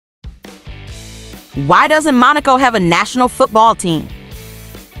Why doesn't Monaco have a national football team?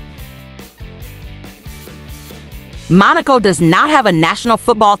 Monaco does not have a national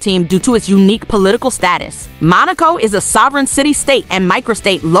football team due to its unique political status. Monaco is a sovereign city-state and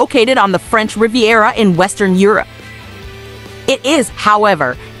microstate located on the French Riviera in Western Europe. It is,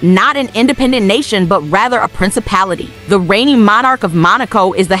 however, not an independent nation but rather a principality. The reigning monarch of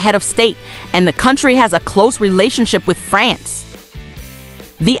Monaco is the head of state, and the country has a close relationship with France.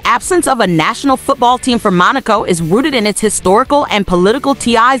 The absence of a national football team for Monaco is rooted in its historical and political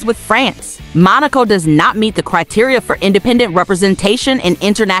ties with France. Monaco does not meet the criteria for independent representation in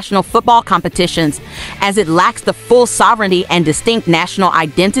international football competitions, as it lacks the full sovereignty and distinct national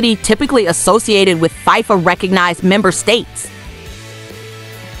identity typically associated with FIFA-recognized member states.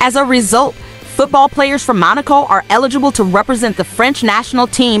 As a result, football players from Monaco are eligible to represent the French national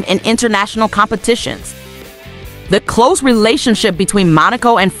team in international competitions. The close relationship between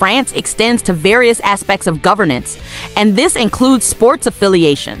Monaco and France extends to various aspects of governance, and this includes sports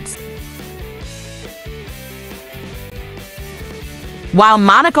affiliations. While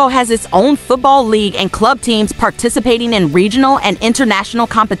Monaco has its own football league and club teams participating in regional and international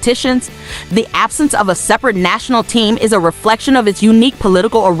competitions, the absence of a separate national team is a reflection of its unique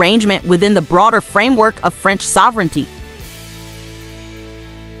political arrangement within the broader framework of French sovereignty.